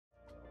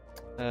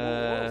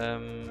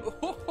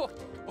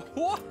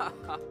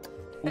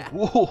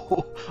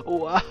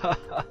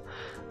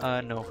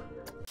No.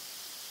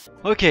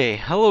 Okay,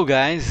 hello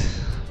guys,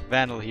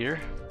 Vandel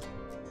here.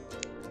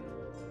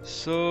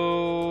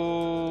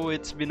 So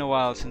it's been a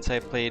while since I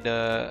played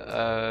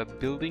a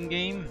building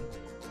game,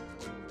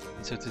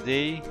 and so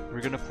today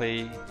we're gonna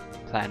play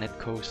Planet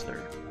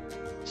Coaster.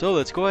 So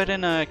let's go ahead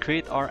and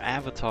create our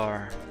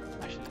avatar.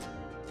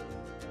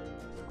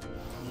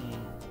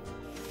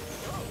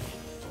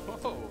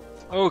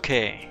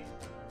 Okay.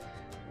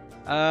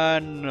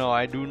 No,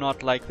 I do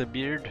not like the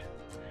beard.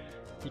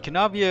 You can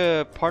now be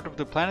a part of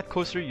the Planet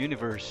Coaster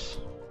universe.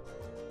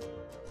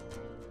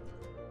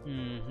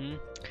 You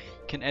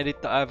can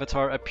edit the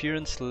avatar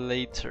appearance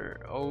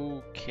later.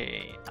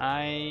 Okay,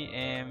 I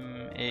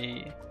am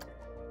a...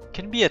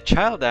 Can be a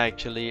child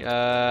actually.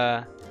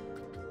 No,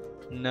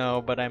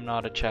 but I'm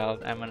not a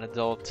child. I'm an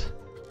adult.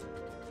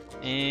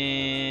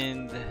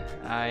 And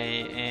I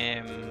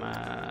am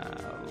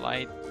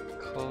light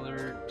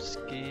colored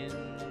skin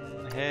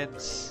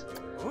heads.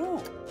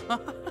 Ooh.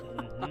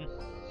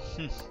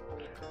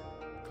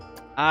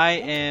 I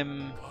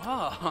am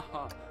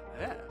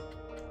Yeah.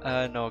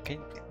 no,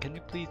 can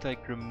you please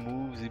like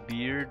remove the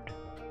beard?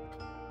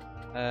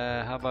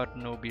 How about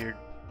no beard?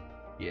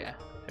 Yeah,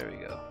 there we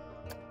go.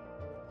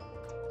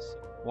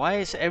 Why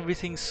is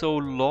everything so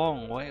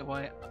long?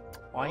 Why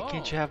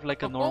can't you have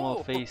like a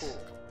normal face?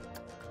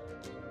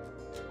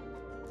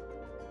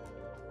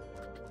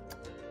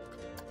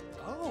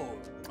 Oh.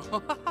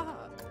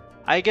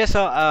 I guess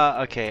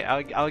I'll okay,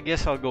 I'll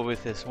guess I'll go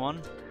with this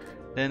one.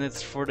 Then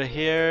it's for the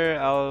hair,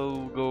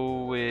 I'll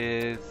go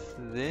with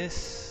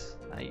this,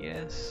 I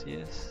guess.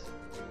 Yes.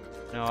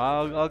 No,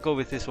 I'll go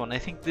with this one. I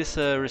think this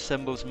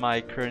resembles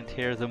my current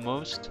hair the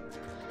most.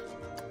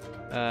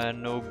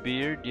 No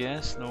beard,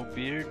 yes, no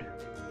beard.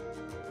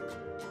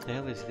 What the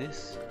hell is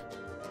this?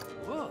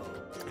 Whoa.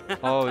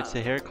 Oh, it's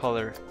the hair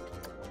color.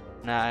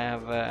 Now I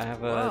have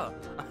a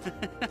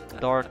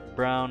dark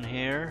brown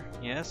hair.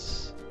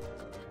 Yes.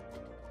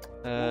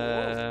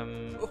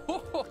 No.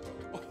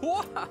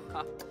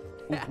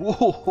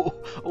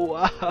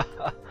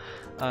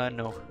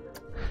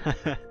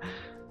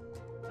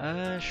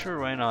 Sure,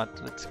 why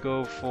not? Let's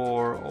go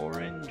for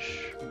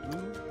orange,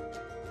 blue.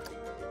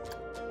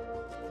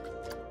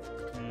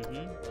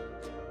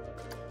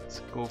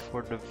 Let's go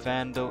for the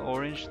Vandel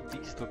orange.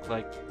 These look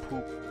like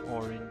poop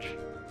orange.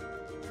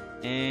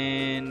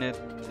 And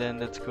then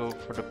let's go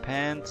for the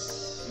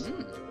pants.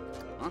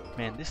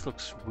 Man, this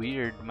looks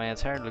weird. My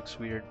attire looks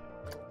weird.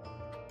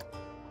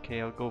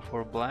 Okay, I'll go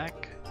for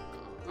black.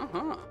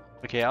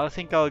 Okay, I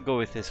think I'll go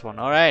with this one.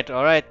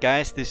 Alright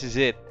guys, this is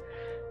it.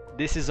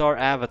 This is our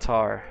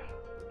avatar.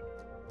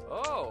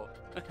 Oh.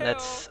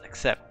 Let's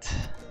accept.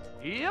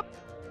 Yep.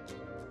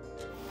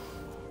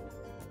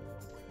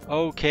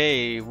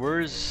 Okay,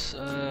 where's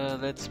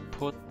let's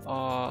put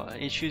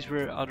issues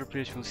where other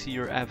players will see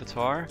your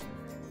avatar.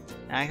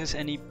 Access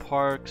any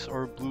parks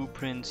or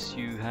blueprints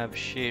you have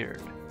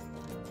shared.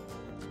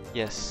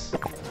 Yes.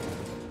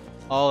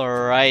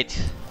 Alright.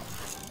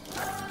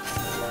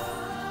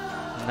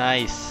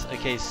 Nice.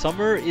 Okay,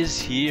 summer is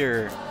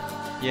here.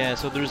 Yeah,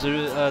 so there was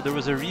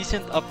a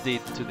recent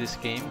update to this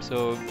game,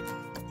 so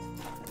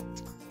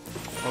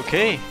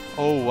okay.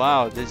 Oh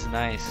wow, this is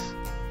nice.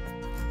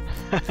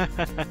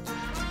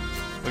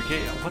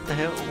 Okay, what the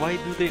hell? Why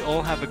do they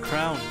all have a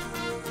crown?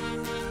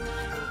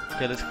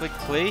 Okay, let's click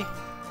play.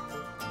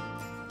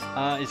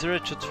 Is there a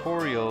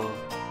tutorial?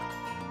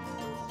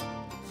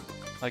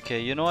 Okay,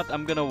 you know what?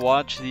 I'm gonna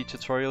watch the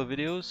tutorial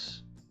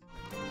videos.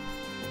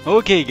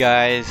 Okay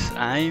guys,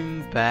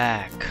 I'm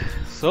back.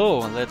 So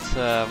let's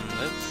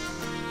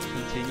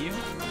continue.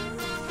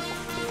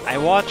 I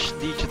watched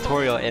the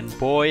tutorial and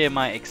boy am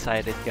I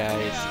excited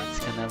guys. It's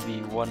gonna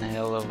be one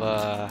hell of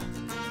a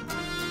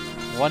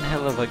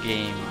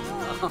game.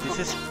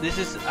 This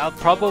is I'll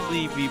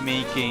probably be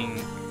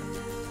making,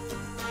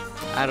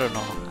 I don't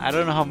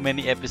know how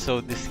many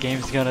episodes this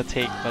game's gonna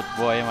take, but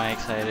boy am I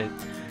excited.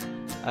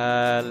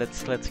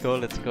 Let's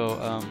go.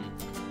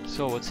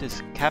 So what's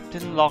this?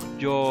 Captain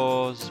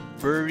Lockjaw's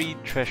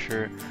Buried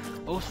Treasure.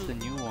 Oh, it's the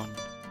new one.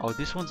 Oh,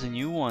 this one's a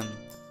new one.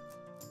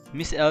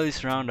 Miss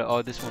Ellie's Rounder.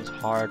 Oh, this one's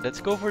hard.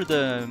 Let's go for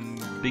the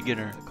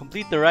beginner.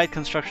 Complete the ride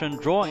construction,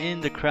 draw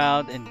in the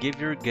crowd, and give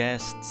your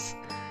guests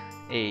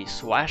a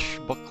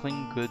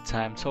swashbuckling good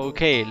time. So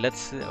okay,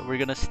 we're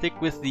gonna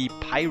stick with the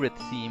pirate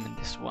theme in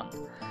this one.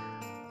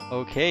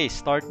 Okay,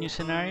 start new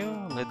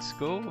scenario. Let's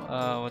go.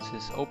 What's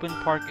this? Open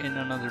park in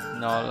another.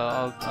 No,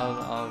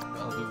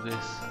 I'll do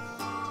this.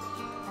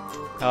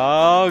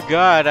 Oh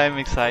god, I'm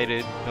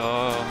excited.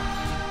 Oh.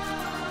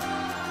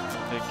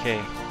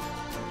 Okay.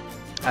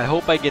 I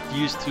hope I get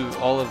used to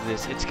all of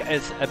this. It's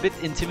a bit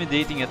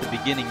intimidating at the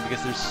beginning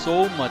because there's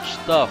so much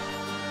stuff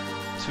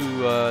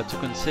to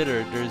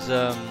consider. There's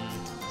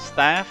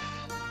staff,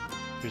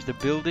 there's the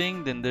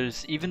building, then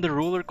there's even the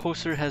roller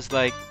coaster has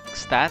like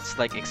stats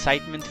like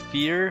excitement,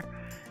 fear,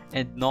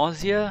 and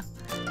nausea.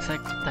 It's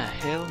like, what the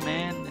hell,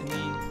 man? I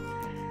mean,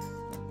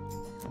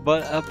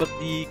 but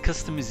the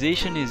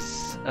customization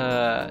is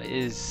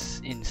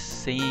is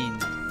insane.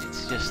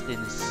 It's just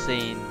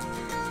insane.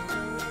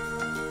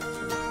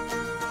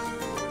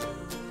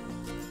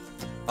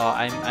 Oh,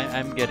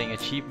 I'm getting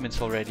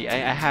achievements already. I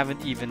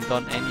haven't even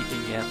done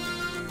anything yet.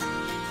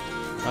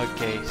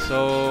 Okay,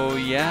 so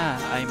yeah,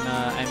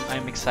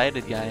 I'm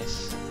excited,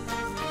 guys.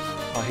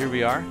 Oh, here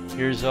we are.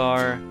 Here's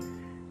our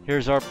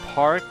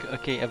park.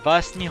 Okay,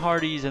 Avast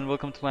Hearties and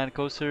welcome to Planet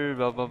Coaster.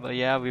 Blah blah blah.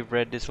 Yeah, we've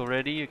read this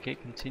already. Okay,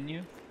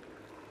 continue.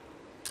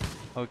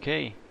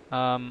 Okay.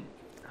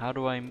 How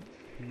do I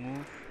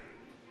move?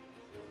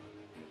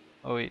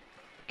 Oh wait.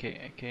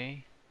 Okay,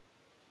 okay.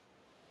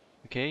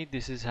 Okay,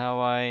 this is how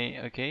I.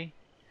 Okay.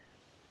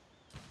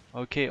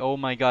 Okay. Oh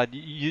my God.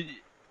 You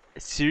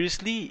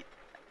seriously?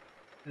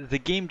 The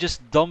game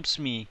just dumps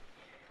me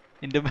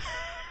in the.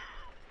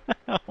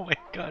 Oh my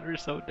God, we're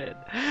so dead.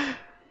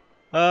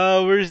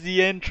 Where's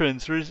the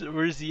entrance?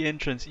 Where's the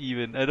entrance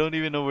even? I don't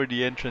even know where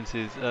the entrance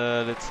is.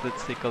 Let's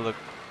take a look.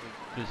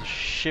 There's a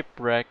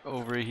shipwreck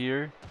over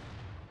here.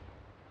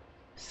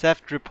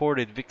 Theft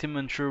reported. Victim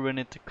unsure when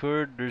it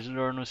occurred.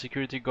 There are no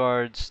security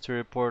guards to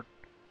report.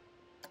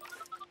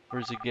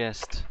 Where's the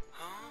guest?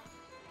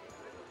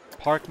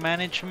 Park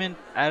management?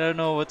 I don't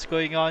know what's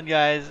going on,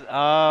 guys.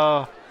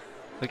 Oh,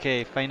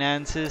 okay.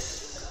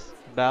 Finances,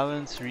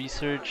 balance,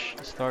 research,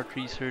 start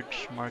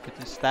research,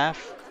 marketing,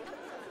 staff.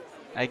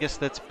 I guess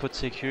let's put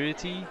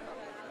security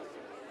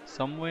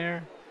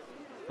somewhere.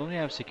 Don't we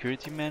have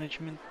security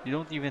management? We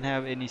don't even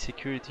have any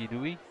security, do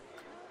we?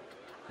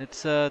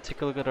 Let's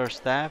take a look at our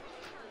staff.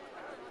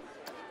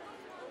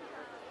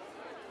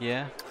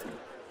 Yeah.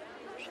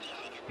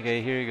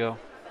 Okay, here you go.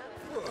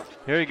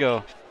 Here we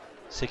go.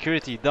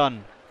 Security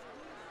done.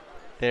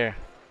 There.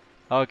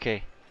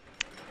 Okay.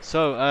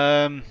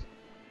 So,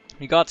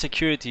 we got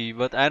security,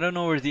 but I don't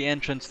know where the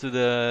entrance to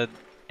the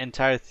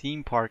entire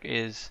theme park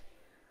is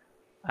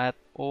at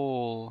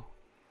all.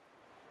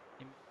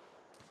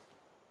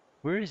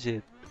 Where is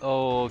it?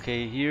 Oh,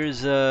 okay.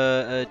 Here's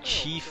a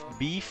chief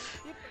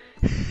beef.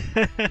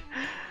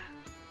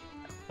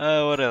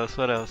 What else?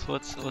 What else?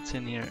 What's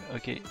in here?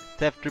 Okay,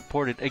 theft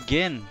reported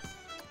again.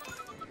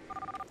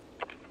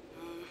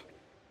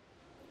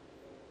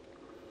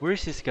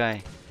 Where's this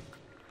guy?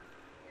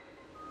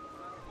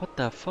 What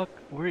the fuck?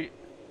 Where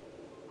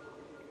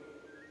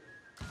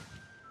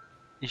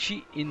is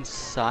she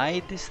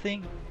inside this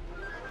thing?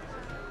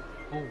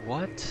 Oh,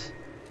 what?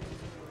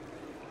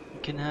 You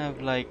can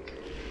have like.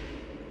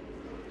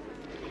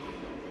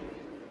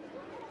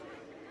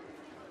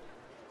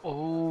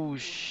 Oh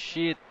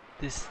shit!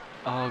 This.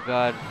 Oh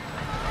god.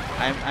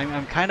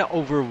 I'm kind of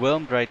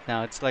overwhelmed right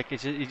now. It's like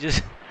it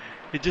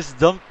just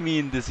dumped me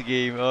in this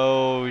game.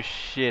 Oh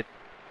shit.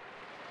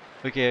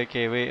 Okay,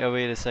 okay,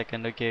 wait a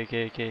second. Okay,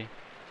 okay, okay.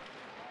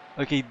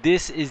 Okay,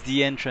 this is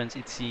the entrance,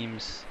 it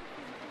seems.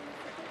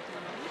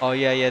 Oh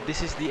yeah, yeah,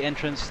 this is the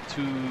entrance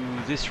to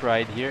this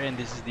ride here, and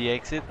this is the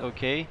exit.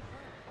 Okay,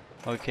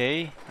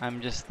 okay.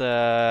 I'm just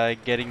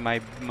getting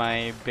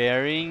my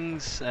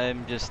bearings.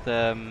 I'm just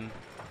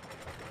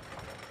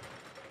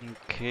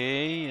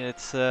Okay,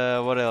 it's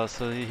what else?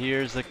 So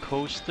here's a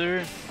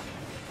coaster.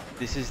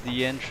 This is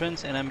the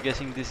entrance, and I'm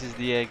guessing this is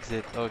the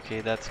exit.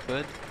 Okay, that's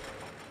good.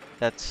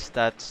 That's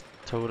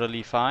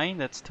totally fine.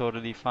 That's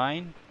totally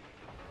fine.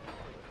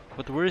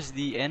 But where's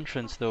the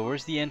entrance though?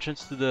 Where's the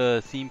entrance to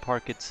the theme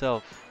park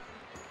itself?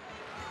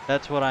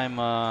 That's what I'm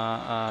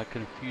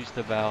confused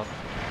about.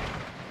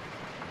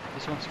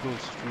 This one goes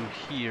through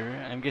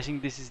here. I'm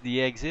guessing this is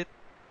the exit.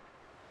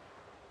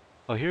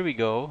 Oh, here we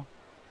go.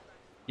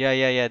 Yeah,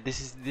 yeah, yeah.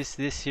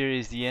 This here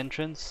is the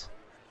entrance.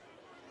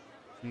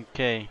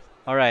 Okay.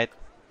 All right.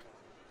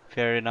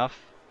 Fair enough.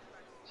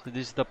 So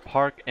this is the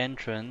park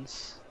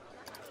entrance.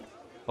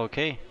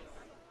 Okay.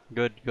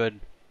 Good, good.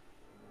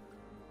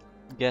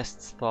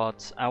 Guests'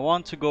 thoughts. I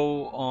want to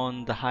go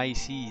on the high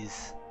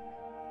seas.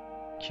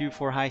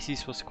 Q4 high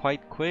seas was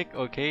quite quick.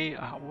 Okay.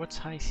 What's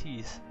high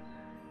seas?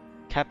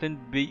 Captain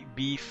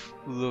Beef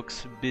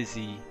looks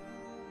busy.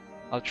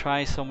 I'll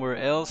try somewhere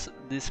else.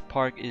 This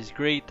park is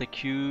great. The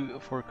queue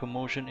for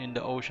commotion in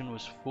the ocean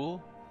was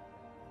full.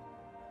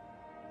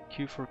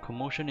 Queue for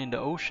commotion in the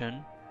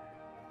ocean?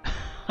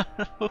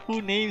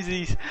 Who names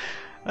these?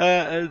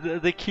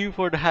 The queue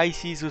for the high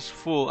seas was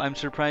full. I'm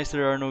surprised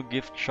there are no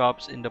gift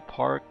shops in the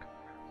park.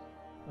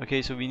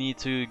 Okay, so we need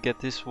to get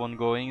this one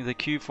going. The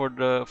queue for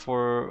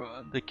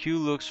the queue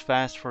looks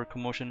fast for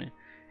commotion.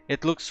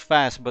 It looks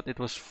fast, but it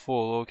was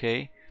full.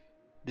 Okay,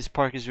 this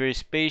park is very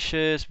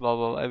spacious. Blah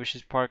blah. I wish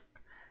this park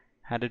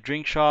had a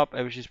drink shop.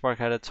 I wish this park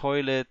had a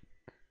toilet.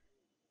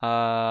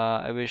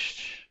 I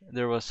wish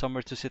there was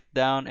somewhere to sit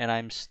down, and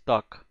I'm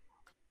stuck.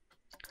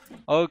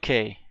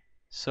 Okay,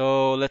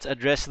 so let's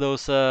address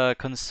those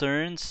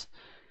concerns.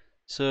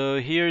 So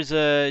here's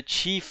a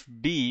Chief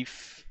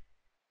Beef.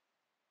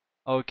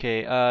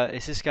 Okay,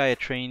 is this guy a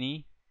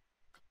trainee?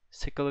 Let's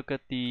take a look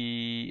at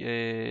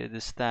the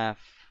staff.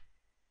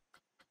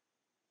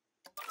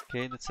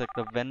 Okay, that's like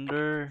the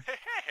vendor.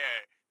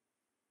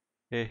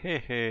 Hey, hey,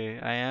 hey!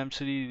 I am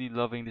absolutely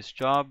loving this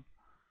job.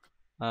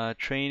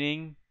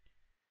 Training.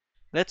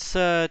 Let's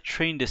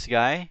train this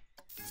guy.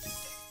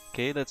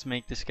 Okay, let's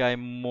make this guy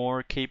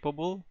more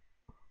capable.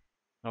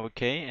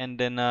 Okay, and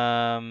then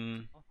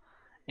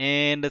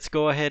and let's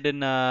go ahead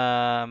and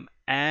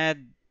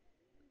add.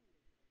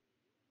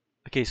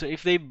 Okay, so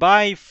if they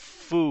buy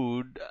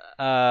food,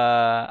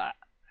 I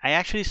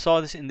actually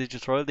saw this in the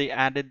tutorial. They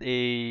added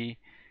a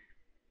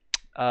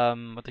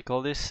what they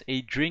call this,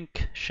 a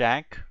drink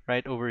shack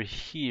right over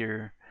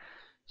here.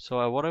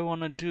 So what I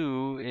want to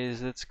do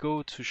is let's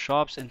go to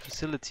shops and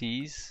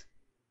facilities,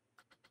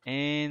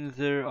 and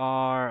there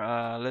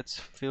are let's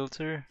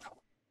filter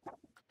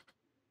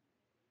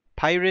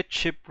Pirate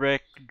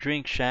Shipwreck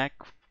Drink Shack,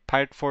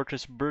 Pirate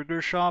Fortress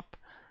Burger Shop,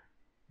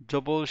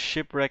 Double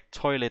Shipwreck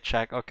Toilet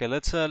Shack. Okay,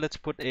 let's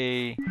put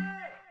a,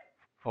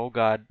 oh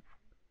god.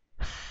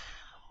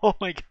 Oh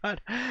my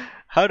god.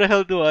 How the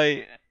hell do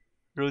I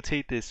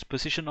rotate this?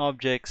 Position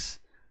objects,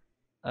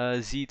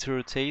 Z to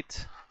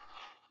rotate.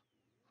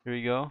 Here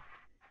we go.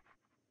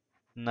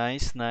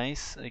 Nice,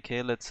 nice.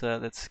 Okay, let's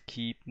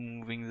keep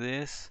moving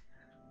this.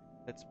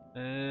 Let's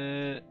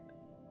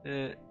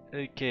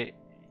okay.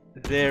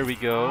 There we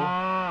go.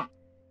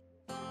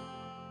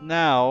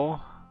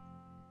 Now,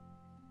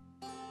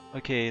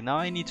 okay, now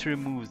I need to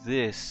remove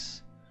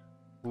this.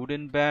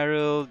 Wooden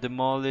barrel,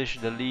 demolish,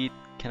 delete.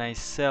 Can I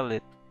sell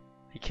it?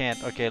 I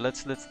can't. Okay,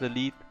 let's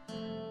delete.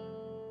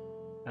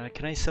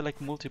 Can I select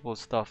multiple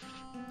stuff?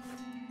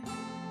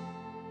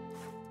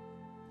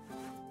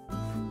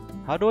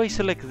 How do I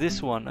select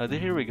this one?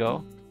 Here we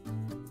go.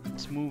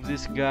 Let's move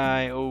this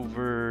guy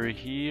over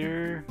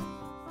here.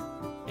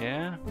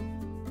 Yeah.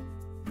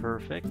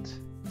 Perfect.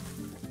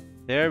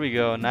 There we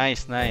go.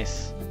 Nice,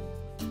 nice.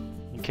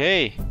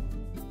 Okay.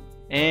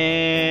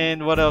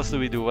 And what else do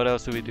we do? What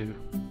else do we do?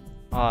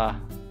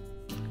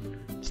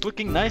 It's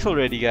looking nice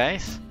already,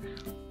 guys.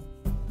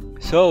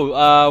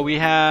 So we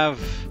have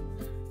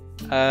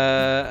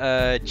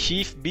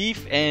Chief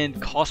Beef and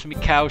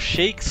Cosmic Cow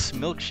Shakes,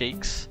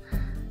 milkshakes.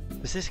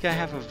 Does this guy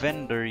have a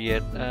vendor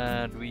yet?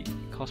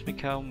 Cosmic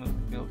Cow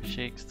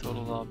milkshakes,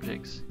 total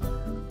objects.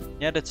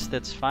 Yeah,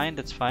 that's fine.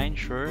 That's fine.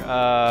 Sure.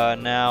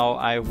 Now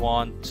I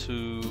want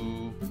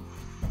to.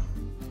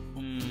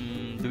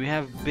 Do we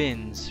have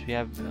bins? We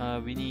have.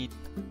 We need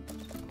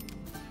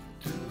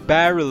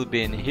barrel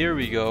bin. Here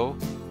we go.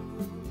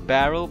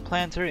 Barrel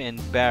planter and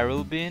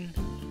barrel bin.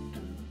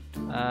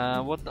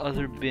 What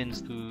other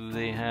bins do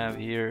they have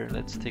here?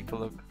 Let's take a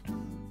look.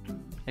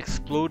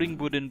 Exploding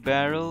wooden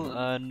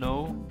barrel.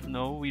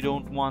 No, we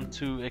don't want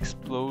to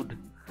explode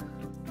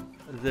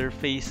their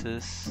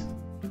faces.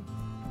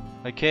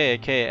 Okay.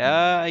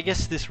 I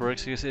guess this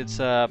works because it's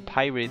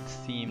pirate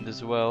themed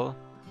as well.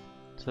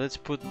 So let's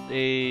put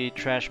a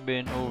trash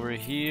bin over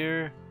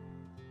here,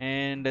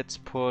 and let's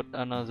put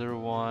another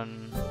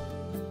one.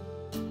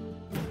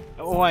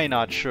 Oh, why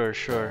not? Sure.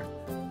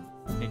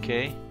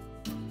 Okay.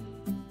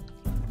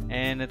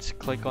 And let's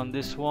click on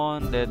this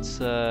one. Let's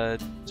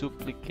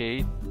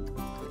duplicate.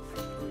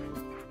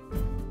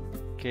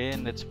 Okay,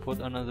 and let's put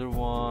another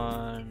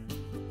one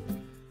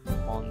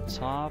on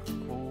top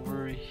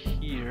over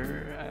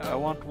here. I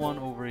want one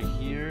over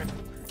here.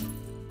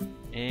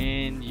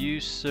 And you,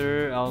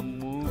 sir, I'll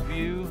move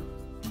you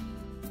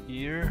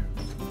here.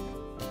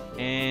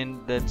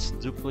 And let's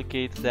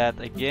duplicate that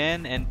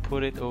again and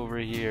put it over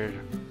here.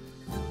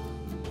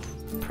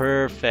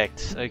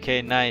 Perfect.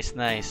 Okay, nice.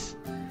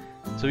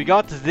 So we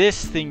got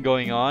this thing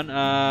going on.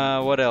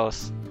 What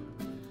else?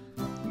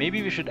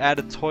 Maybe we should add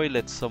a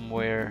toilet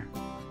somewhere.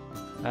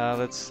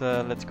 Let's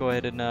go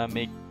ahead and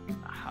make.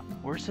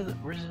 Where's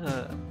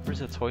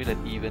the toilet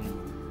even?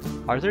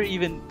 Are there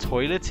even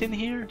toilets in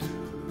here?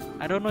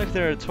 I don't know if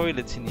there are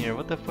toilets in here.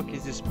 What the fuck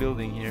is this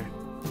building here?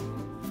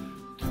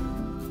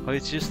 Oh,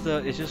 it's just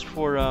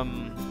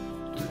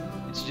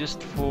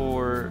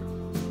for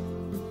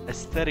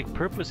aesthetic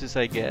purposes,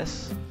 I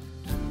guess,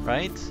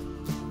 right?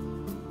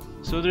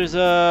 So there's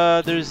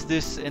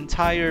this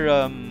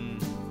entire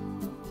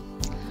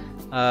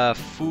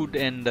food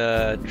and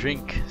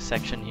drink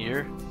section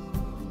here.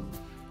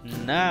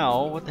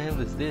 Now, what the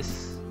hell is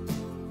this?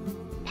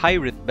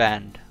 Pirate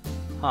band,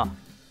 huh?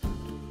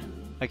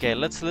 Okay,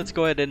 let's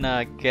go ahead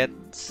and get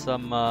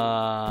some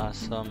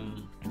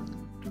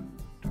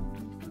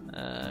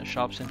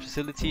shops and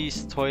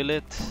facilities.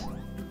 Toilet,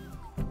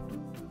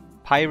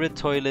 pirate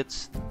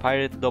toilets,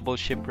 pirate double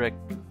shipwreck.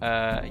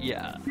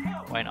 Yeah,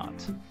 why not?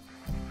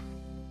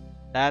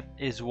 That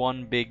is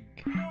one big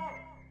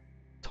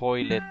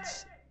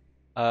toilet.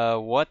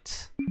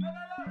 What?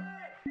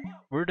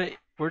 Where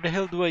the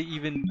hell do I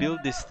even build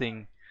this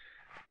thing?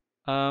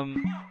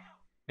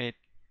 Wait.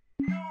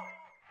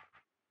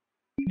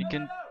 We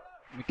can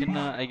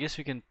I guess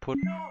we can put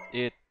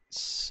it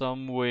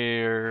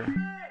somewhere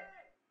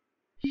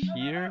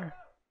here.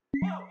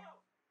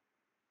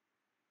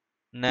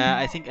 Nah,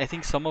 I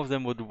think some of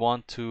them would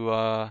want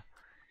to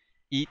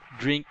eat,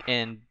 drink,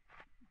 and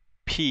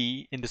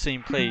pee in the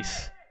same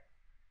place.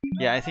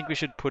 Yeah, I think we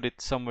should put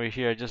it somewhere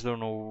here. I just don't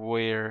know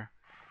where.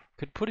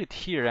 Could put it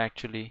here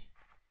actually.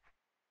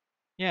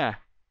 Yeah.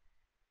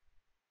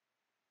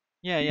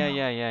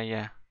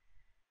 Yeah.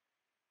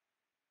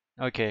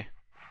 Okay.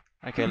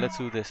 Okay, let's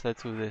do this.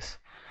 Let's do this.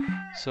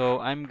 So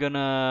I'm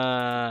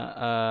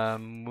gonna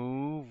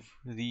move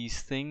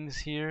these things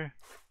here.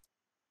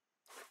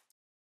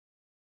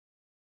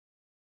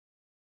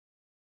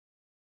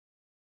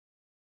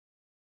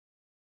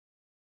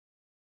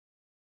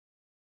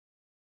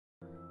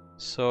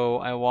 So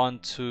I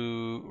want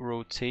to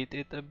rotate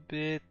it a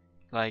bit,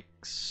 like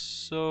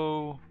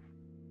so.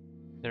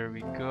 There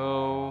we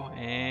go.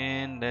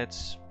 And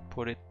let's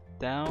put it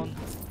down.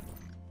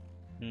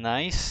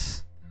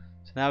 Nice.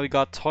 So now we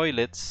got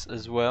toilets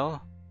as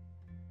well.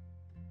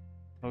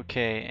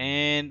 Okay,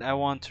 and I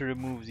want to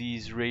remove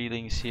these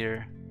railings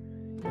here,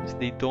 because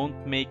they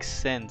don't make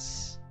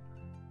sense.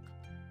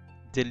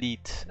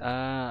 Delete.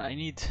 I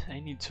need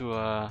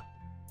to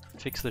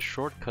fix the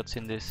shortcuts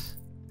in this.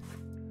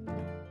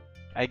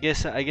 I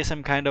guess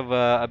I'm kind of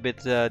a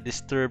bit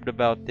disturbed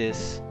about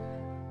this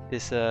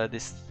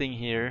thing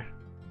here,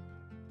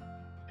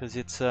 because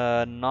it's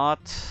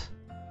not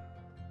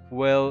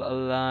well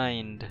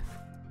aligned.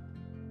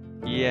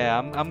 Yeah,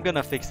 I'm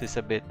gonna fix this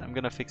a bit.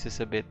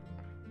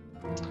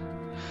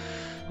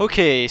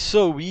 Okay,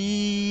 so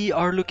we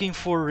are looking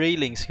for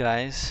railings,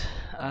 guys.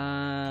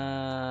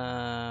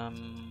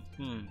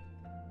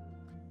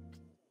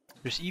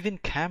 There's even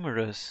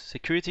cameras.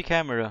 Security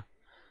camera.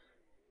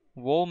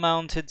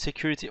 Wall-mounted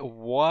security.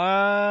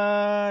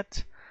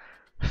 What?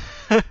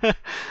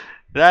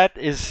 That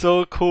is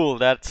so cool.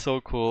 That's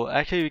so cool.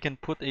 Actually, we can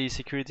put a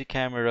security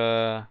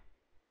camera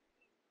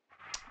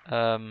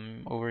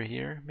over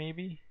here,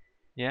 maybe.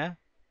 Yeah.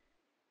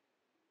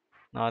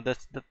 No,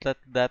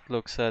 that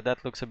looks a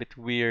bit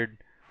weird.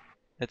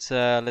 Let's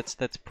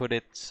put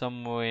it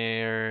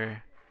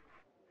somewhere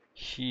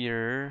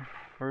here,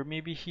 or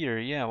maybe here.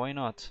 Yeah, why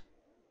not?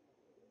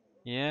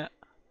 Yeah.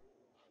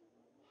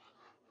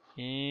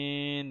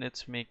 And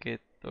let's make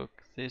it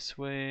look this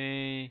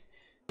way.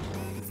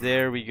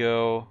 There we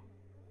go.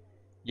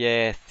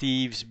 Yeah,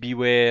 thieves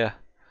beware.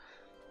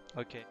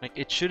 Okay, like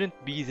it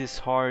shouldn't be this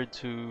hard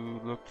to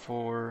look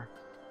for.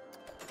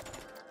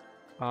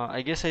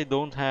 I guess I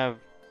don't have.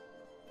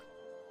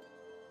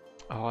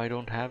 Oh, I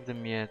don't have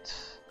them yet.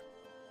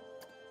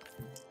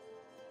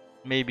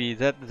 Maybe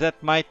that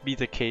might be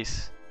the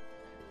case.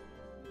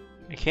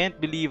 I can't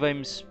believe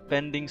I'm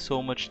spending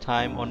so much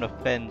time on a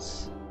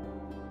fence.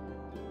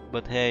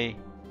 But hey,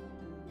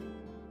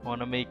 I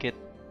wanna make it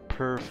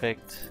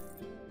perfect.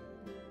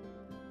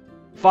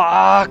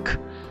 Fuck!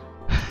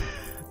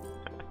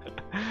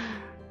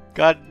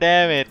 God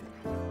damn it!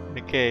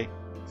 Okay,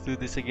 let's do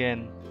this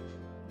again.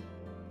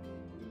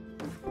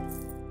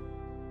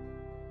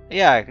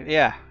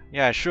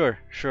 Yeah, sure.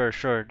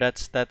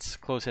 That's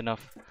close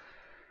enough.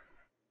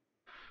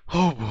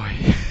 Oh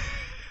boy.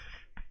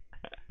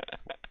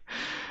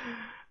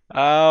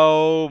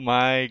 Oh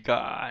my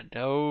god.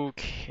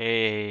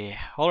 Okay.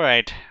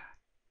 Alright.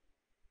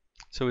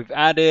 So we've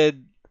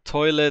added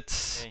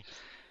toilets. Okay.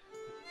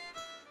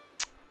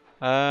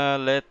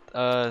 Let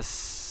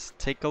us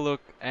take a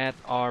look at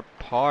our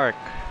park.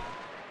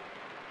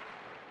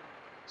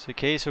 So,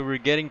 okay, so we're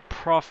getting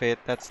profit.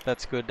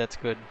 That's good. That's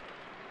good.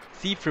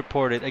 Thief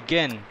reported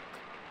again.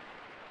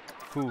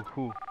 Who?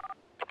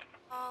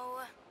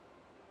 Oh.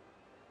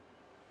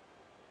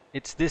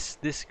 It's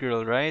this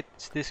girl, right?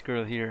 It's this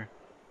girl here.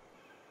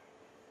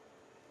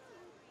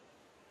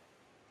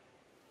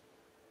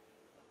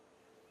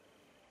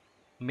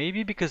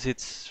 Maybe because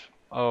it's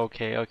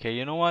okay.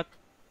 You know what?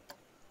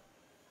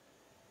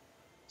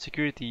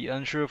 Security,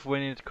 unsure of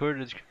when it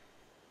occurred,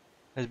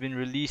 has been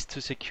released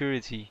to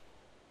security.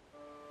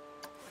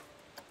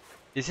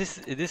 Is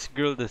this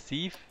girl the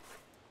thief?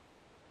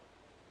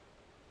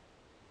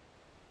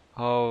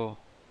 Oh.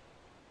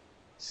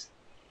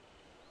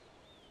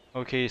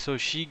 Okay, so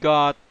she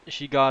got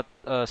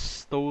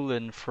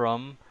stolen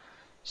from.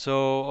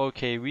 So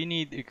okay,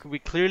 we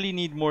clearly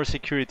need more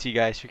security,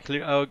 guys.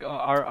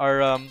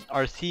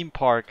 Our theme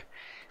park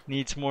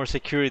needs more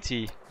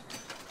security.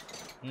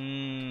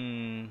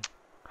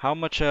 How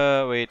much?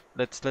 Wait.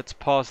 Let's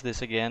pause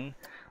this again.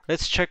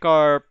 Let's check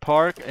our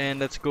park and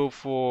let's go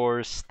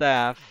for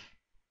staff.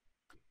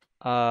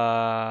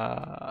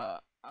 No.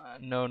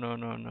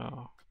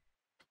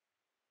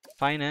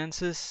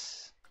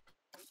 Finances.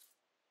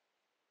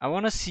 I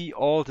want to see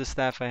all the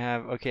staff I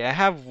have. Okay, I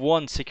have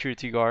one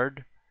security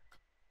guard.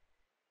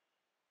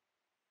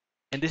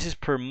 And this is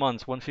per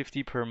month,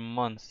 150 per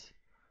month.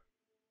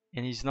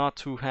 And he's not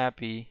too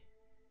happy.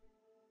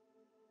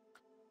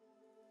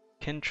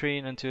 Can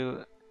train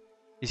until...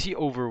 Is he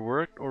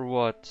overworked or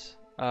what?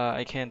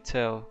 I can't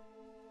tell.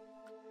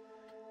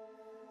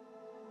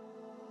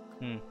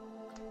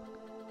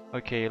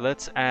 Okay,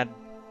 let's add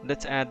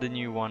the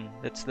new one.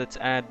 Let's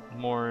add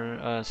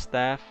more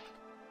staff.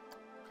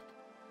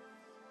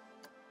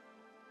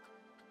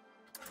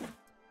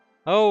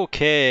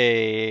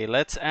 Okay,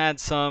 let's add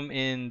some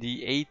in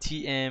the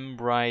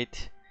ATM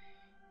right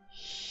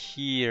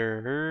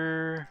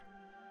here.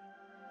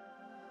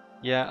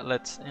 Yeah,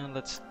 let's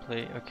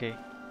play.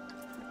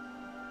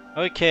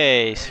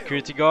 Okay,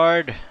 security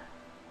guard.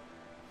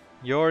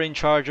 You're in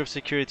charge of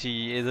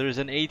security. There's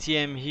an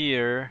ATM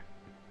here.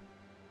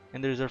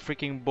 And there's a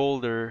freaking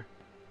boulder.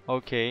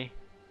 Okay,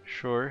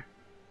 sure.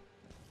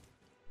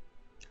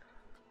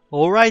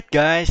 Alright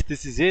guys,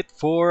 this is it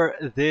for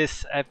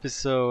this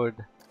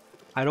episode.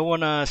 I don't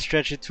want to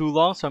stretch it too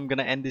long, so I'm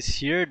gonna end this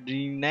here.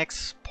 The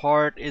next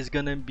part is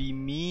gonna be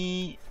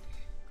me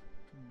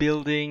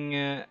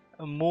building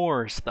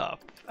more stuff.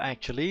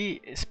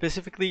 Actually,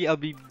 specifically I'll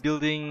be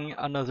building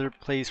another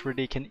place where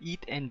they can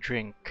eat and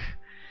drink.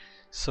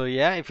 So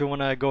yeah, if you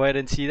want to go ahead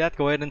and see that,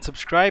 go ahead and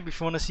subscribe if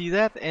you want to see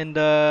that, and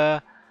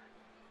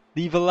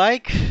leave a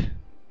like,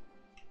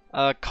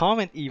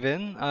 comment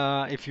even,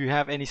 if you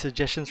have any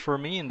suggestions for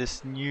me in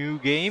this new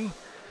game.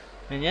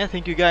 And yeah,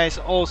 thank you guys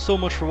all so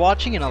much for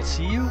watching, and I'll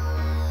see you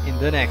in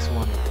the next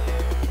one.